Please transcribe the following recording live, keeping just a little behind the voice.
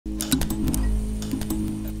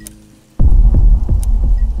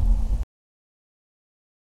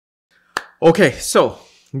Okay, so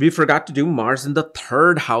we forgot to do Mars in the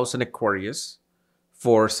third house in Aquarius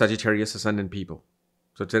for Sagittarius ascendant people.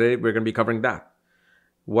 So today we're going to be covering that.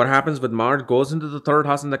 What happens with Mars goes into the third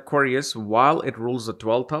house in Aquarius while it rules the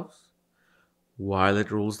 12th house, while it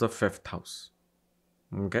rules the 5th house.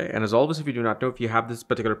 Okay, and as always, if you do not know, if you have this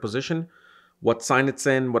particular position, what sign it's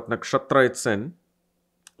in, what nakshatra it's in,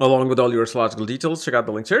 along with all your astrological details, check out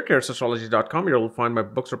the links here, astrology.com. You'll find my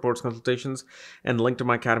books, reports, consultations, and link to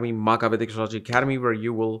my academy, Maka Vedic Astrology Academy, where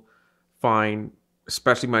you will find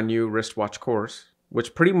especially my new wristwatch course,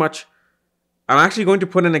 which pretty much, I'm actually going to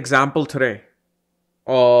put an example today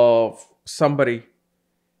of somebody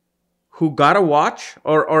who got a watch,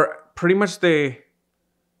 or pretty much they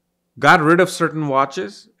got rid of certain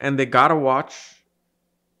watches, and they got a watch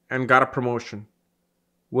and got a promotion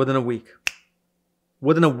within a week.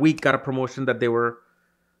 Within a week, got a promotion that they were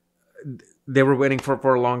waiting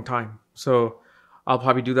for a long time. So I'll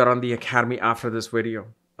probably do that on the academy after this video.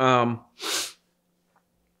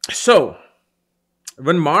 So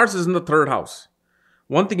when Mars is in the third house,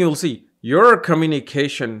 one thing you'll see, your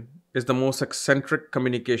communication is the most eccentric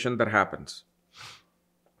communication that happens.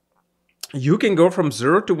 You can go from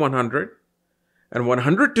 0 to 100 and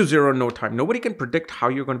 100 to 0 in no time. Nobody can predict how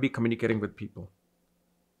you're going to be communicating with people.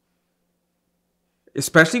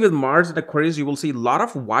 Especially with Mars and Aquarius, you will see a lot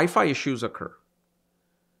of Wi-Fi issues occur.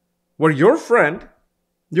 Where your friend,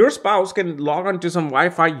 your spouse can log on to some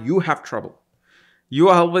Wi-Fi, you have trouble. You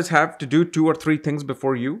always have to do 2 or 3 things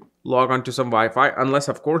before you log on to some Wi-Fi, unless,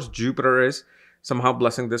 of course, Jupiter is somehow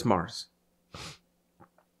blessing this Mars.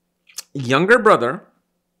 Younger brother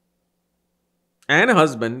and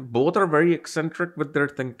husband, both are very eccentric with their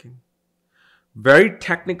thinking. Very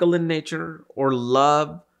technical in nature or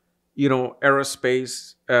love,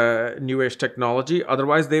 aerospace, new age technology.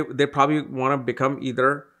 Otherwise, they probably want to become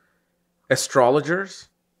either astrologers,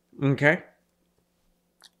 okay?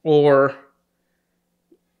 Or,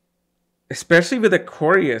 especially with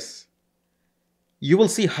Aquarius, you will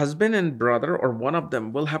see husband and brother, or one of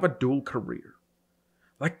them, will have a dual career.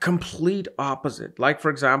 Like complete opposite. Like, for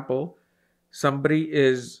example, somebody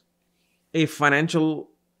is a financial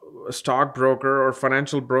stockbroker or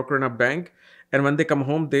financial broker in a bank, and when they come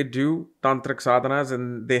home, they do tantric sadhanas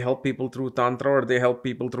and they help people through tantra, or they help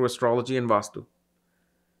people through astrology and vastu.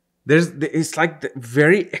 It's like the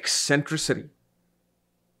very eccentricity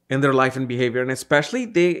in their life and behavior, and especially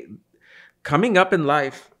they coming up in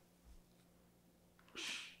life,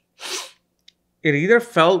 it either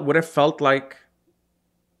would have felt like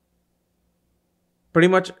pretty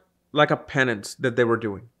much like a penance that they were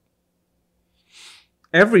doing.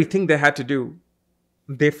 Everything they had to do,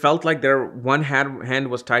 they felt like their one hand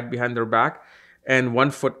was tied behind their back and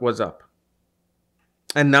one foot was up.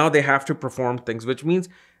 And now they have to perform things, which means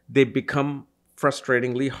they become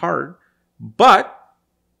frustratingly hard. But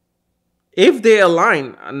if they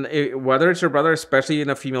align, and whether it's your brother, especially in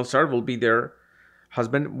a female star, will be their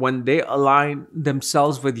husband, when they align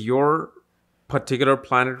themselves with your particular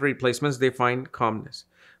planetary placements, they find calmness.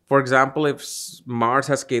 For example, if Mars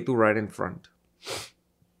has Ketu right in front,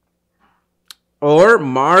 or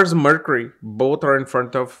Mars, Mercury, both are in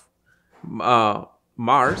front of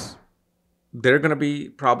Mars, they're going to be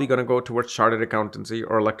probably going to go towards chartered accountancy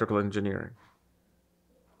or electrical engineering.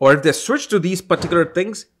 Or if they switch to these particular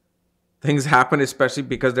things happen, especially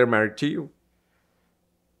because they're married to you.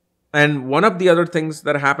 And one of the other things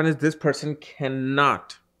that happen is this person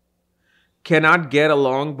cannot get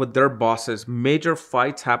along with their bosses. Major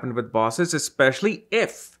fights happen with bosses, especially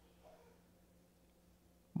if,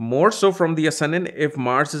 more so from the ascendant, if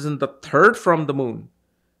Mars is in the third from the moon,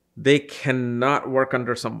 they cannot work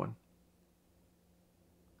under someone.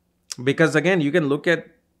 Because again, you can look at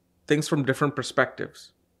things from different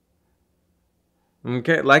perspectives.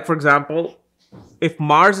 Okay, like for example, if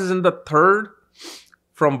Mars is in the third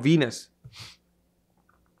from Venus,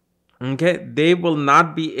 okay, they will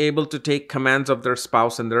not be able to take commands of their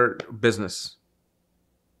spouse in their business.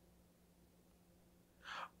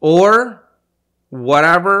 Or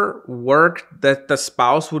whatever work that the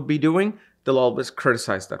spouse would be doing, they'll always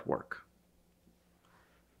criticize that work.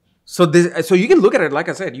 So you can look at it, like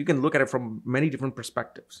I said, you can look at it from many different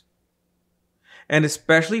perspectives. And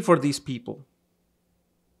especially for these people,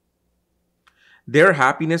 their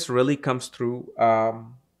happiness really comes through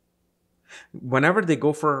whenever they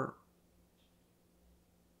go for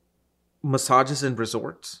massages in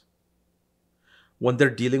resorts, when they're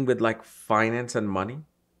dealing with like finance and money,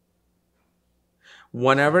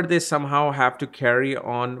 whenever they somehow have to carry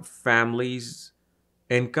on family's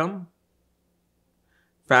income,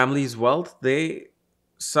 family's wealth, they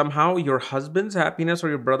somehow, your husband's happiness or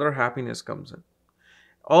your brother's happiness comes in.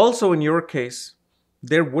 Also, in your case,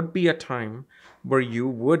 there would be a time where you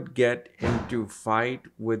would get into fight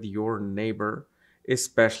with your neighbor,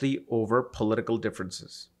 especially over political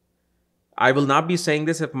differences. I will not be saying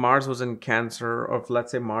this if Mars was in Cancer, or if,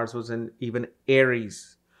 let's say, Mars was in even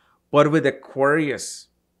Aries. But with Aquarius,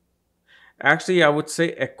 actually, I would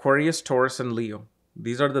say Aquarius, Taurus, and Leo.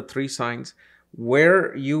 These are the three signs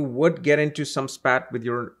where you would get into some spat with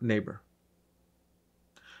your neighbor.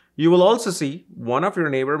 You will also see one of your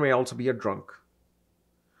neighbor may also be a drunk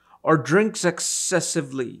or drinks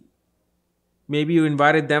excessively. Maybe you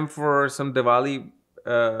invited them for some Diwali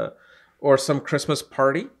or some Christmas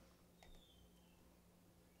party,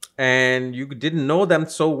 and you didn't know them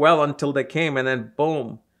so well until they came, and then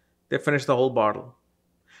boom, they finished the whole bottle.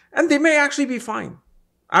 And they may actually be fine.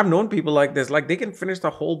 I've known people like this. Like, they can finish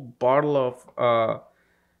the whole bottle of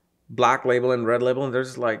Black Label and Red Label, and they're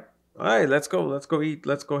just like, hey, let's go eat,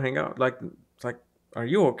 let's go hang out. Like, it's like, are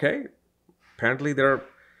you okay? Apparently their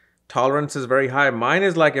tolerance is very high. Mine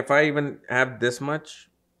is like, if I even have this much,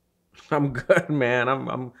 I'm good,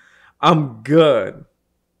 man. I'm good.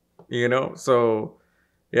 You know? So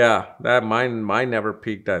yeah, that mine never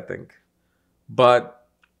peaked, I think. But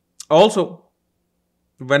also,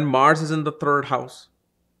 when Mars is in the third house,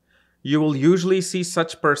 you will usually see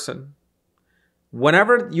such person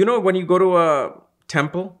whenever, you know, when you go to a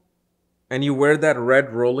temple and you wear that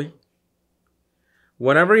red rolly,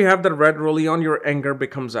 whenever you have that red rolly on, your anger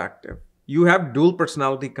becomes active. You have dual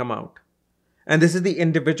personality come out. And this is the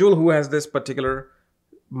individual who has this particular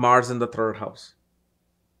Mars in the third house.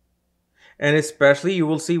 And especially you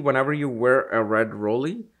will see whenever you wear a red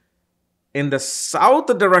rolly, in the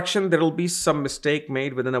south direction, there will be some mistake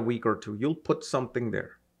made within a week or two. You'll put something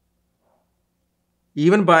there.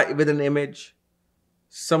 Even with an image,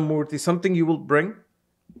 some murti, something you will bring,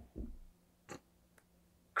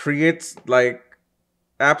 creates like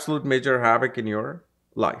absolute major havoc in your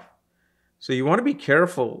life. So you want to be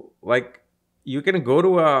careful. Like, you can go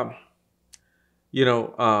to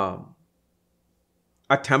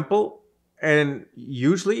a temple, and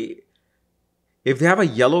usually if they have a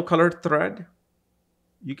yellow colored thread,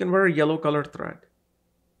 you can wear a yellow colored thread.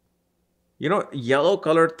 You know, yellow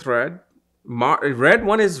colored thread, red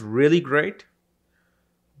one is really great.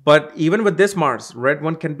 But even with this Mars, red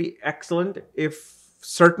one can be excellent if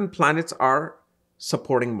certain planets are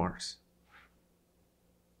supporting Mars.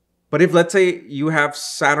 But if, let's say, you have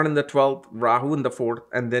Saturn in the 12th, Rahu in the 4th,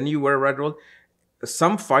 and then you wear red roll,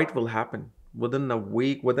 some fight will happen within a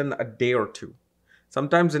week, within a day or two.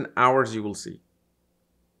 Sometimes in hours you will see.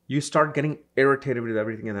 You start getting irritated with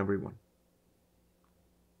everything and everyone.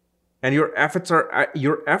 And your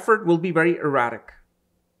effort will be very erratic.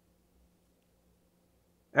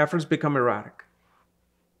 Efforts become erratic.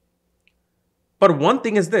 But one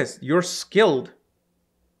thing is this, you're skilled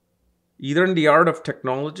either in the art of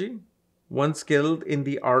technology, one skilled in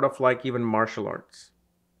the art of like even martial arts.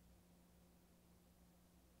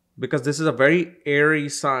 Because this is a very airy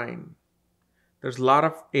sign. There's a lot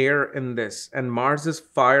of air in this, and Mars's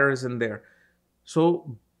fire is in there.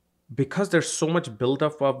 So because there's so much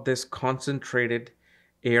buildup of this concentrated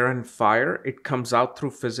air and fire, it comes out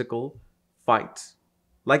through physical fights.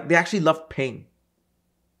 Like, they actually love pain.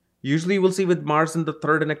 Usually you will see with Mars in the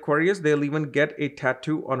 3rd in Aquarius, they'll even get a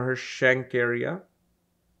tattoo on her shank area.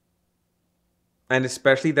 And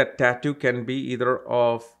especially that tattoo can be either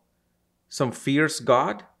of some fierce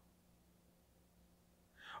god,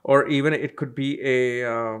 or even it could be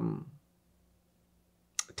a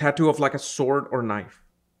tattoo of like a sword or knife.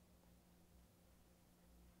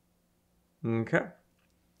 Okay.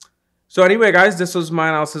 So anyway, guys, this was my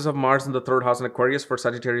analysis of Mars in the 3rd house in Aquarius for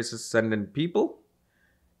Sagittarius ascendant people.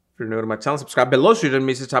 If you're new to my channel, subscribe below so you don't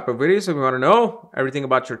miss this type of videos. If you want to know everything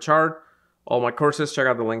about your chart, all my courses, check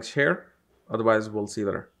out the links here. Otherwise, we'll see you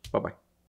later. Bye-bye.